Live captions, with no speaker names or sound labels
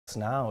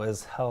now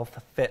is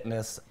health,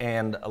 fitness,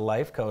 and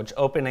life coach,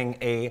 opening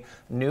a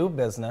new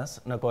business,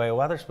 Nacoya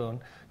Weatherspoon.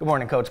 Good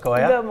morning, Coach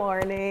Koya. Good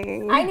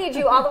morning. I need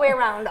you all the way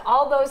around,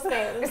 all those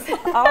things.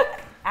 Oh,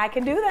 I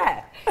can do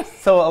that.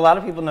 So a lot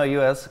of people know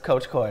you as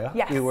Coach Koya.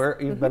 Yes.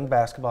 You've been a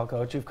basketball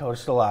coach. You've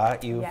coached a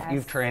lot.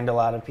 You've trained a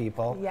lot of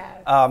people.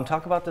 Yes.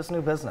 Talk about this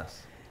new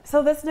business.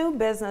 So this new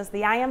business,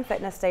 the I Am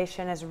Fitness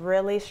Station, is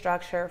really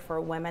structured for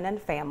women and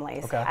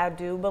families. Okay. I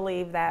do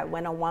believe that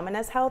when a woman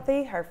is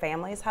healthy, her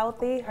family is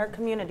healthy, her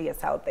community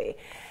is healthy.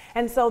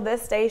 And so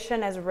this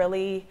station is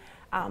really,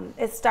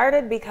 it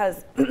started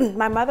because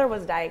my mother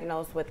was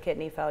diagnosed with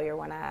kidney failure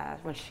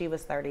when she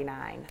was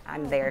 39.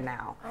 I'm there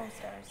now. Oh,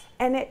 stars.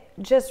 And it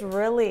just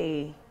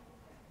really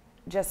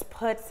just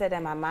puts it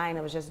in my mind.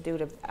 It was just due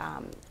to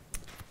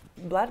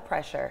blood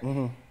pressure.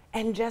 Mm-hmm.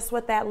 And just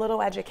with that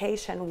little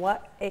education,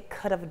 what it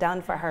could have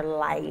done for her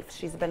life.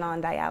 She's been on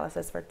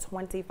dialysis for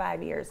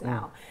 25 years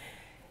now,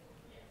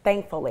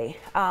 thankfully.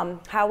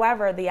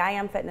 However, the I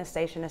Am Fitness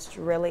Station is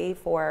really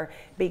for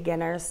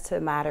beginners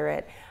to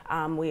moderate.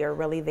 We are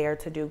really there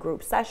to do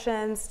group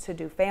sessions, to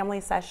do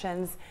family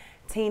sessions,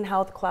 teen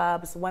health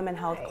clubs, women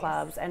health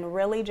clubs, and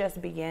really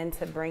just begin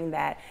to bring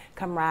that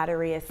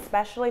camaraderie,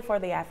 especially for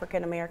the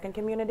African American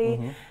community.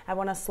 Mm-hmm. I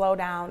want to slow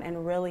down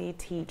and really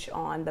teach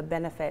on the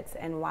benefits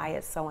and why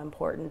it's so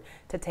important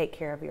to take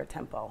care of your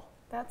temple.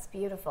 That's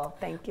beautiful.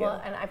 Thank you. Well,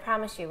 and I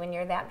promise you, when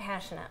you're that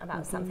passionate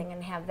about something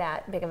and have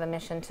that big of a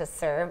mission to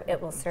serve,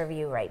 it will serve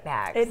you right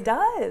back. It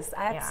does,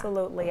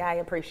 absolutely. Yeah. I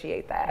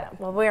appreciate that. Yeah.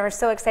 Well, we are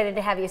so excited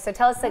to have you. So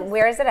tell us, like,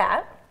 where is it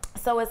at?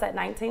 So it's at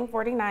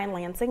 1949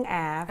 Lansing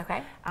Ave,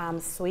 okay.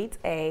 Suite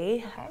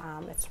A.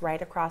 Okay. It's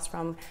right across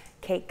from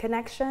Cake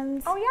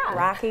Connections. Oh, yeah.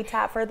 Rocky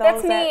Top for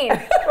those. That's mean.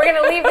 We're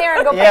going to leave there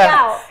and go pick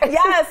out.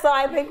 Yeah, so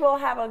I think we'll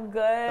have a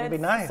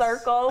good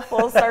circle,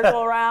 full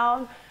circle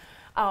around.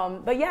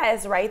 But yeah,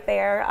 it's right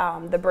there.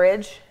 The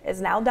bridge is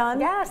now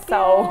done. Yes.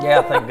 So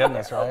yeah, thank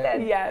goodness,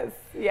 right? Yes,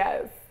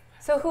 yes.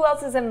 So who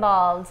else is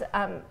involved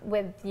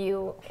with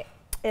you?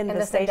 In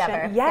the station?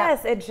 Endeavor.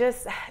 Yes, it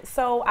just,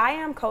 so I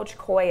Am Coach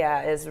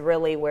Koya is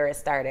really where it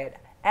started.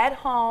 At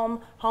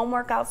home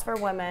workouts for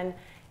women,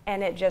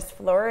 and it just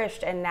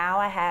flourished. And now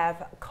I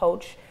have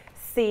Coach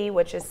C,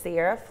 which is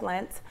Sierra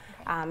Flint.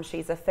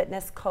 She's a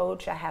fitness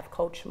coach. I have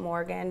Coach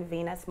Morgan,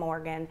 Venus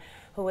Morgan,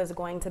 who is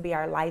going to be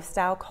our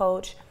lifestyle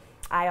coach.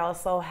 I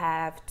also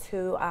have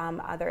two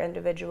other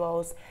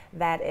individuals.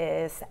 That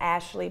is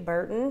Ashley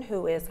Burton,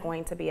 who is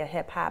going to be a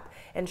hip hop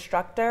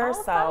instructor. Oh,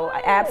 so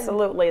fun.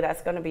 absolutely,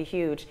 that's going to be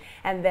huge.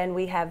 And then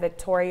we have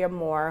Victoria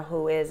Moore,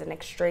 who is an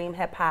extreme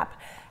hip hop.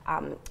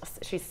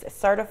 She's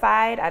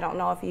certified. I don't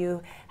know if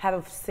you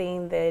have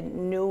seen the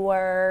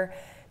newer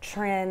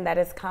trend that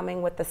is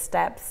coming with the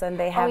steps, and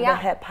they have the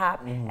hip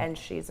hop, and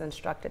she's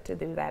instructed to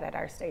do that at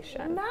our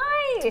station.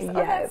 Nice. Yes. Oh,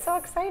 that's so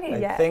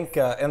exciting. I think,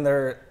 and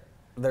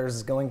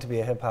there's going to be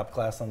a hip hop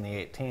class on the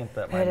 18th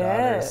that my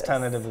daughter's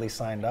tentatively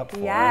signed up for.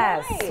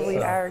 Yes, nice. We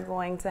are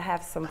going to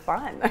have some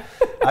fun.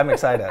 I'm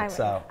excited.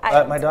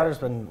 My daughter's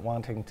been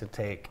wanting to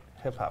take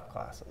hip hop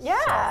classes.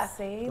 Yeah. So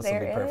See, this there will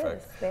be it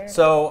perfect. is. There.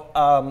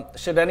 So,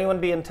 should anyone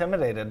be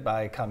intimidated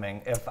by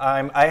coming? If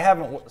I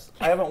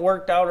haven't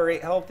worked out or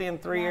ate healthy in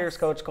 3 years,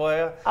 Coach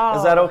Koya,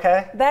 is that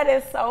okay? That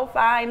is so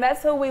fine.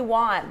 That's who we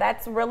want.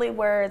 That's really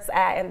where it's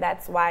at, and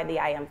that's why the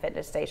I Am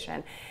Fitness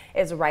Station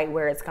is right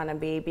where it's going to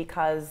be,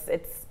 because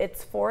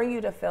it's for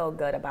you to feel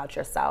good about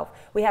yourself.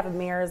 We have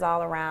mirrors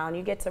all around.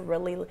 You get to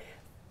really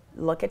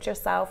look at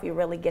yourself. You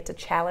really get to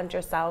challenge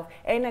yourself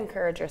and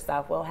encourage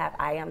yourself. We'll have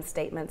I am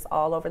statements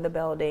all over the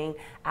building.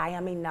 I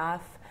am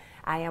enough.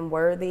 I am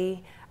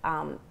worthy.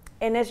 And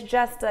it's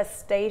just a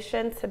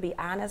station to be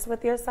honest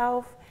with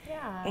yourself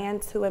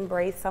and to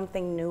embrace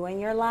something new in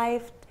your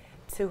life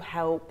to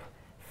help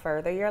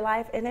further your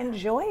life and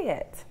enjoy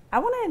it. I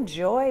want to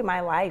enjoy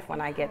my life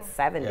when I get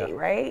 70,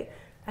 right?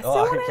 I still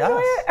want to enjoy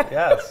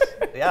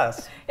it.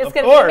 Yes. It's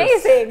going to be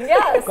amazing.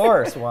 Yes. Of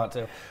course, want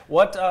to.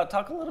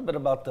 Talk a little bit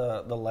about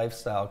the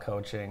lifestyle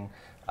coaching.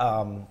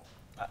 I'm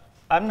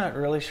not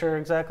really sure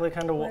exactly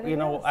kind of what,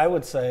 I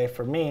would say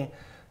for me,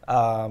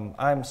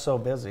 I'm so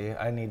busy,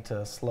 I need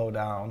to slow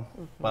down.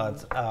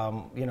 But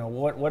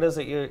what is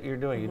it you're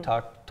doing? You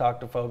talk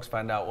to folks,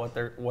 find out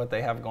what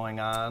they have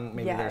going on,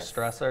 maybe their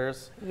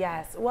stressors.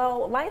 Yes.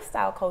 Well,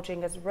 lifestyle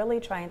coaching is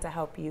really trying to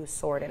help you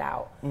sort it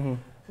out.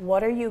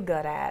 What are you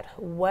good at?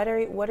 What are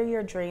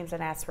your dreams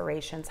and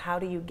aspirations? How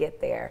do you get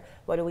there?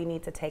 What do we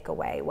need to take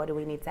away? What do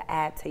we need to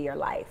add to your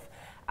life?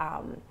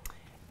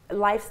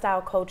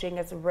 Lifestyle coaching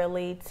is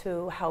really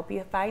to help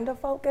you find a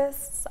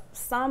focus.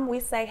 Some we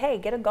say, hey,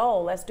 get a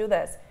goal, let's do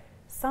this.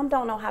 Some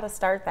don't know how to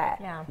start that,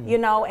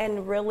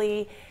 and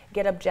really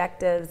get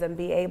objectives and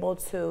be able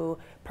to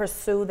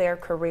pursue their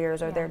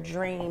careers or their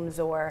dreams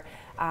or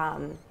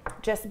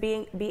just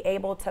be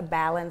able to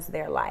balance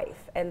their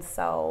life. And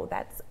so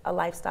that's a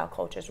lifestyle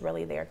coach is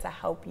really there to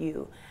help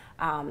you.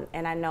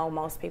 And I know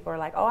most people are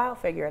like, oh, I'll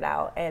figure it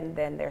out. And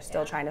then they're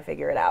still trying to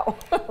figure it out.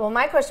 Well,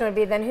 my question would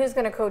be then who's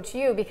going to coach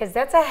you? Because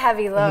that's a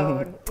heavy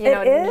load,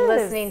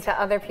 listening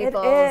to other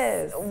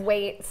people's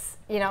weights,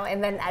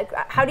 and then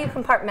how do you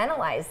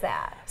compartmentalize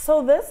that?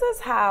 So this is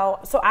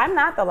how, I'm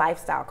not the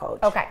lifestyle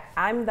coach. Okay.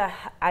 I'm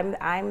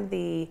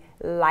the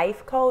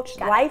life coach.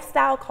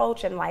 Lifestyle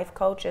coach and life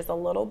coach is a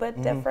little bit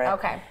different.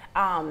 Okay.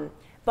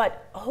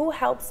 But who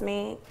helps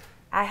me?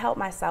 I help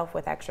myself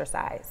with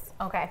exercise.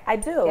 Okay. I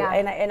do, yeah.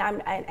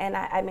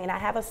 I mean, I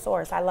have a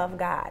source. I love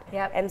God,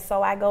 yep. And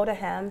so I go to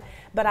Him.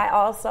 But I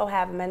also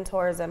have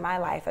mentors in my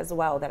life as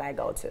well that I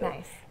go to.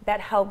 Nice. That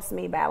helps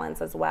me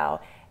balance as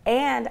well.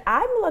 And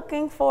I'm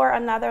looking for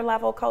another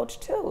level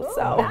coach too. Ooh,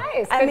 so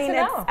nice. I Good mean,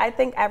 to know. I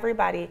think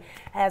everybody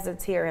has a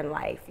tier in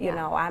life. You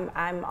know,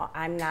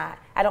 I'm not.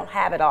 I don't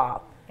have it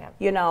all. Yep.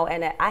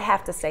 And I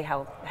have to stay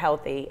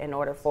healthy in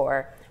order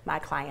for my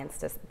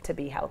clients to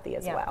be healthy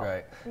as well.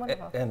 Right.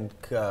 Wonderful.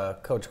 And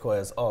Coach Nacoya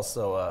is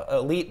also an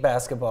elite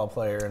basketball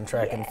player and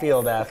track and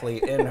field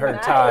athlete in her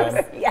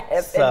time.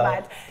 Yes,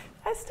 so,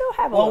 I still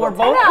have a well, little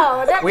we're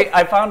time. both.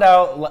 I found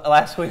out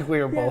last week we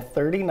were both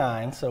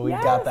 39, so we've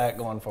got that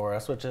going for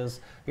us, which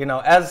is,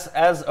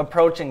 as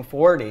approaching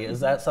 40, is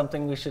that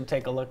something we should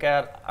take a look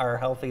at, our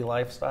healthy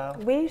lifestyle?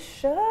 We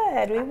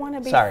should. We want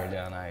to be. Sorry,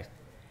 John.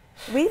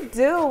 We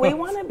do. We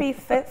want to be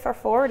fit for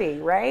 40,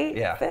 right?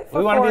 Yeah. Fit for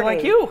we want to be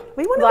like you.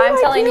 We want to Well, be I'm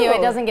like telling you,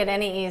 it doesn't get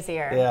any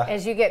easier. Yeah.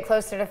 As you get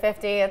closer to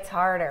 50, it's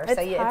harder. It's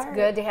It's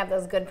good to have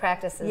those good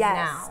practices now.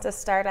 Yes, to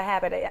start a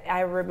habit.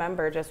 I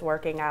remember just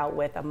working out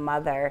with a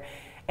mother,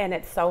 and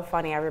it's so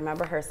funny. I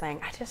remember her saying,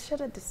 I just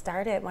should have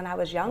started when I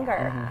was younger.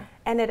 Yeah.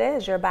 And it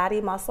is. Your body,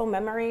 muscle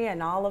memory,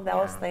 and all of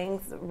those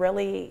things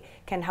really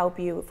can help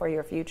you for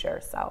your future.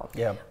 So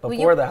yeah,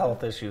 before the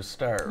health issues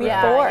start.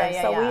 Right?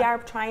 Before. We are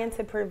trying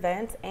to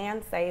prevent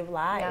and save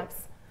lives.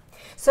 Yep.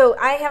 So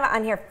I have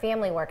on here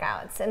family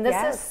workouts, and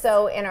this is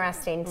so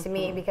interesting to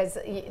me because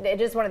it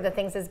is one of the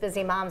things as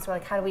busy moms, we're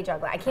like, how do we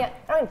juggle? I don't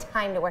have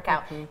time to work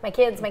out. My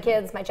kids,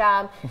 my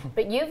job.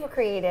 But you've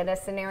created a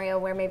scenario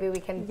where maybe we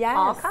can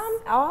all come?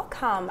 All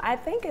come. I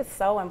think it's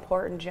so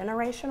important.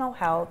 Generational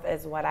health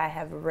is what I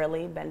have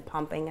really been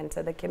pumping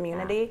into the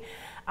community.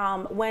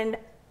 When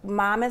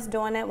mom is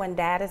doing it, when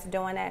dad is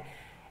doing it,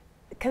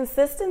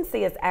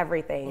 consistency is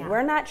everything. Yeah.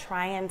 We're not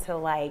trying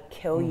to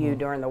kill you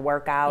during the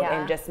workout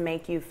and just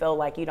make you feel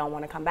like you don't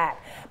want to come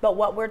back. But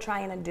what we're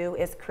trying to do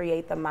is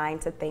create the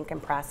mind to think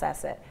and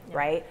process it,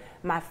 right?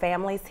 My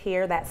family's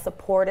here, that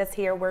support is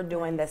here, we're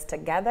doing this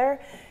together.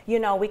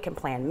 We can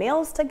plan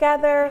meals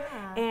together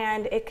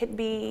and it could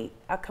be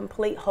a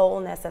complete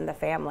wholeness in the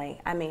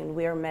family. I mean,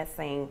 we're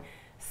missing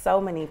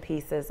so many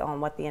pieces on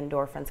what the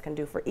endorphins can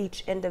do for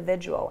each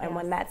individual. And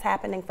when that's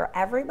happening for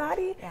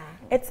everybody,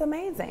 it's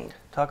amazing.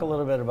 Talk a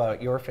little bit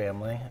about your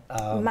family.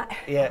 And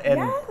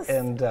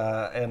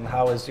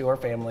how is your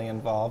family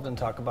involved, and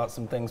talk about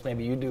some things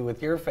maybe you do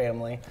with your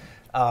family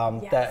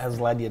that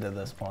has led you to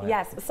this point.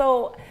 Yes,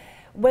 so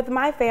with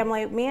my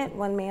family,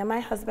 when me and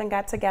my husband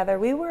got together,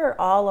 we were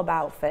all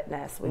about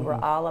fitness. We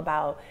were all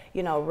about,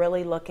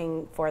 really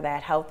looking for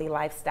that healthy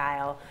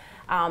lifestyle.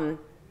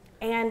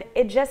 And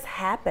it just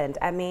happened.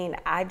 I mean,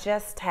 I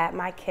just had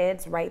my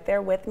kids right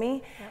there with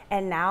me,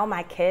 and now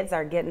my kids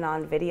are getting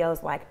on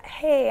videos like,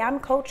 hey, I'm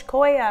Coach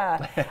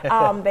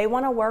Nacoya. They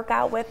want to work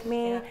out with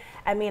me.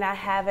 I mean, I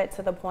have it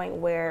to the point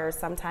where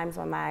sometimes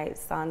when my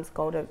sons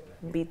go to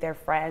meet their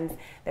friends,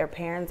 their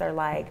parents are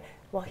like,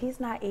 well, he's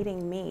not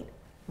eating meat.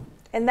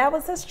 And that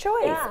was his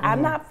choice. Yeah.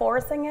 I'm not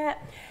forcing it.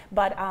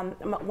 But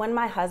when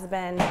my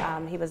husband,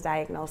 he was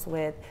diagnosed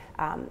with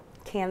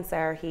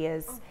cancer, he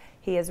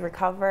is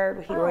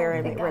recovered. We're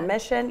in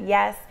remission,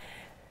 yes.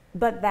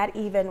 But that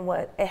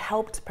it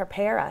helped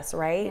prepare us,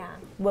 right? Yeah.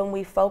 When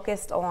we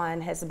focused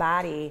on his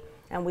body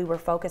and we were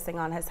focusing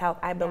on his health,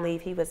 I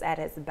believe he was at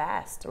his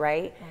best,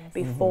 right? Yes.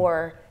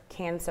 Before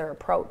cancer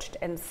approached.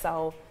 And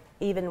so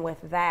even with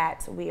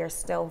that, we are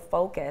still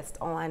focused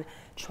on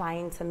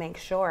trying to make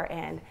sure.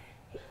 And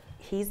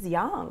he's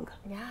young.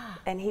 Yeah.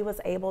 And he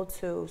was able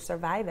to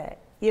survive it.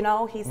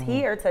 He's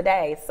here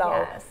today.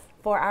 So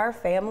for our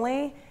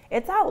family,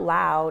 it's out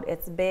loud,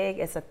 it's big,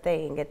 it's a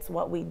thing, it's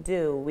what we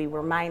do. We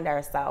remind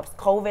ourselves.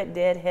 COVID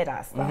did hit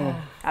us, though.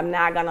 I'm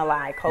not gonna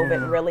lie,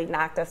 COVID really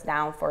knocked us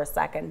down for a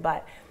second,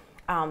 but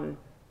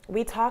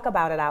we talk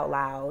about it out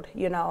loud.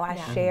 I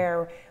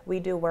share, we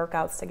do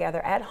workouts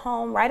together at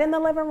home, right in the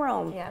living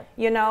room.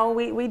 Yeah.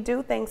 We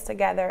do things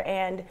together,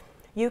 and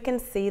you can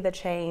see the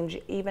change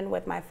even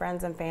with my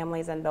friends and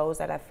families and those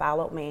that have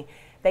followed me.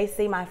 They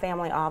see my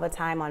family all the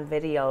time on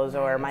videos,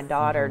 or my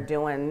daughter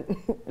doing,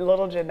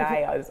 little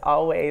Janiyah is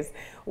always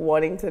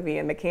wanting to be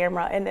in the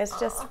camera, and it's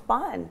just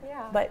fun.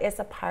 Yeah. But it's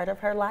a part of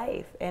her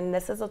life, and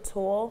this is a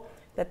tool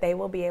that they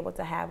will be able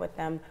to have with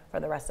them for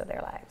the rest of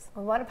their lives.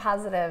 Well, what a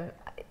positive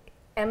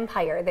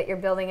empire that you're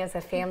building as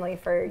a family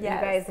for you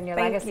guys and your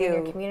legacy and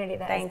your community.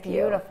 That is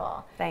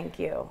beautiful. Thank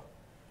you.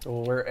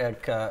 Well, we're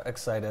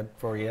excited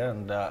for you,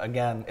 and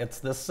again, it's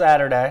this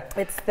Saturday.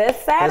 It's this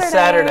Saturday. This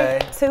Saturday,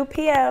 2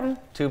 p.m.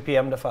 2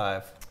 p.m. to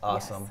 5.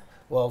 Awesome. Yes.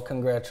 Well,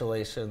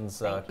 congratulations,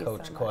 Thank you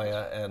Coach so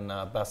Koya,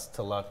 and best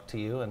to luck to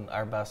you, and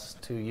our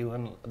best to you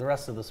and the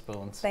rest of the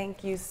Spoons.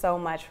 Thank you so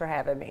much for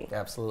having me.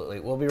 Absolutely.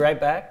 We'll be right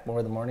back. More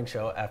of the morning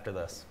show after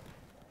this.